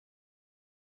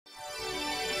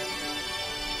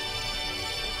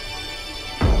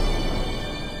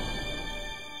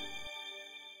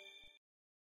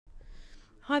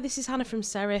this is Hannah from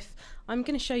Serif. I'm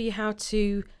going to show you how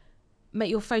to make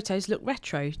your photos look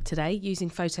retro today using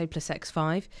PhotoPlus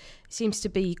X5. It seems to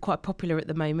be quite popular at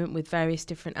the moment with various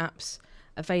different apps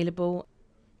available.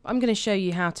 I'm going to show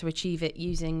you how to achieve it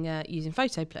using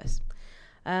PhotoPlus.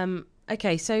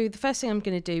 Okay, so the first thing I'm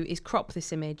going to do is crop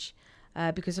this image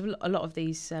because a lot of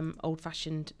these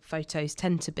old-fashioned photos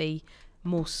tend to be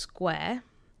more square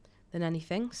than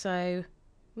anything. So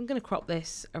I'm going to crop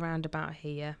this around about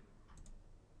here.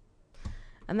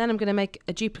 And then I'm going to make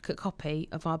a duplicate copy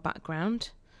of our background,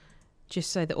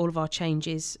 just so that all of our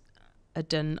changes are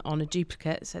done on a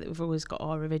duplicate, so that we've always got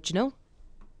our original.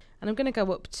 And I'm going to go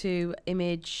up to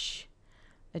Image,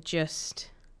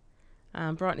 Adjust,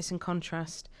 Brightness and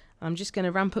Contrast. I'm just going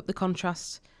to ramp up the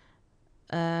contrast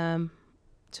to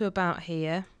about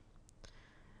here,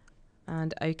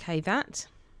 and OK that.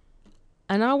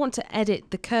 And I want to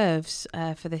edit the curves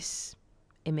for this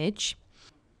image.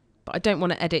 But I don't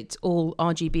want to edit all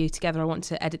RGB together. I want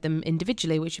to edit them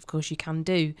individually, which of course you can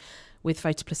do with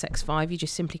PhotoPlus X5. You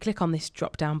just simply click on this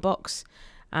drop down box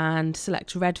and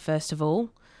select red first of all.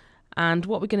 And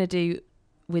what we're going to do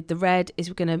with the red is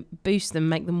we're going to boost them,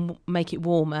 make it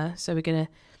warmer. So we're going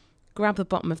to grab the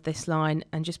bottom of this line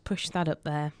and just push that up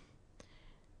there.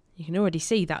 You can already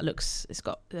see that it's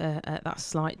got that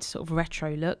slight sort of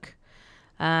retro look.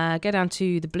 Go down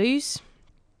to the blues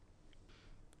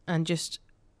and just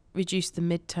reduce the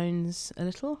mid-tones a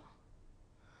little,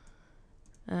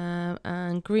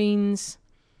 and greens,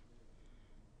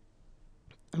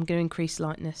 I'm going to increase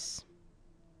lightness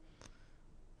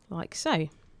like so.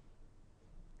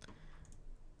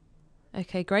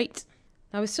 Okay, great.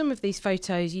 Now with some of these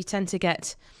photos you tend to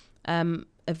get a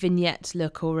vignette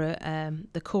look, or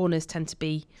the corners tend to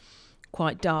be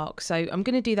quite dark, so I'm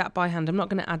going to do that by hand. I'm not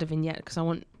going to add a vignette because I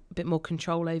want a bit more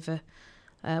control over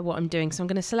what I'm doing. So I'm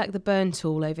going to select the burn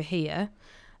tool over here.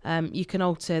 You can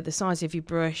alter the size of your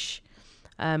brush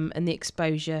and the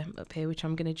exposure up here, which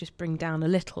I'm going to just bring down a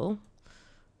little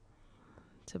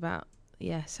to about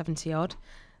 70 odd,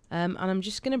 and I'm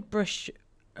just going to brush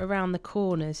around the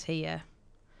corners here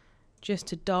just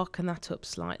to darken that up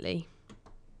slightly,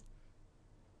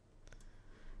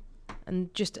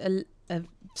 and just a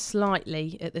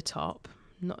slightly at the top,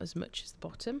 not as much as the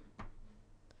bottom.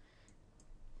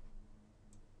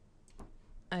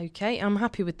 Okay, I'm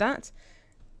happy with that.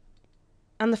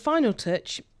 And the final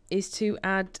touch is to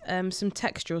add some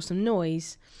texture or some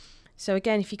noise. So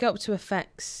again, if you go up to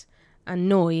Effects and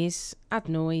Noise, add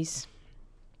noise.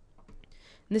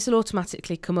 And this will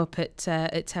automatically come up at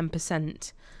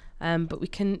 10%, but we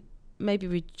can maybe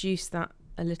reduce that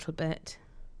a little bit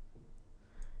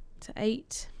to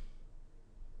 8,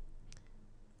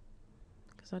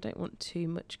 because I don't want too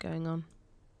much going on.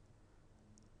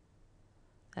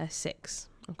 6.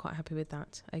 I'm quite happy with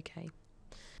that. Okay.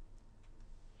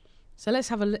 So let's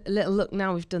have a little look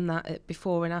now. We've done that at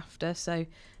before and after. So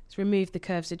let's remove the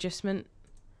curves adjustment,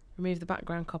 remove the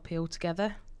background copy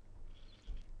altogether.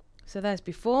 So there's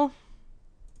before,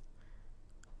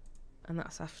 and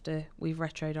that's after we've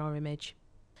retroed our image.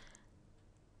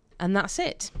 And that's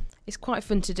it. It's quite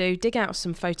fun to do. Dig out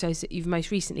some photos that you've most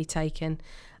recently taken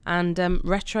and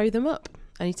retro them up.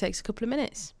 Only takes a couple of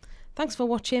minutes. Thanks for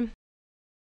watching.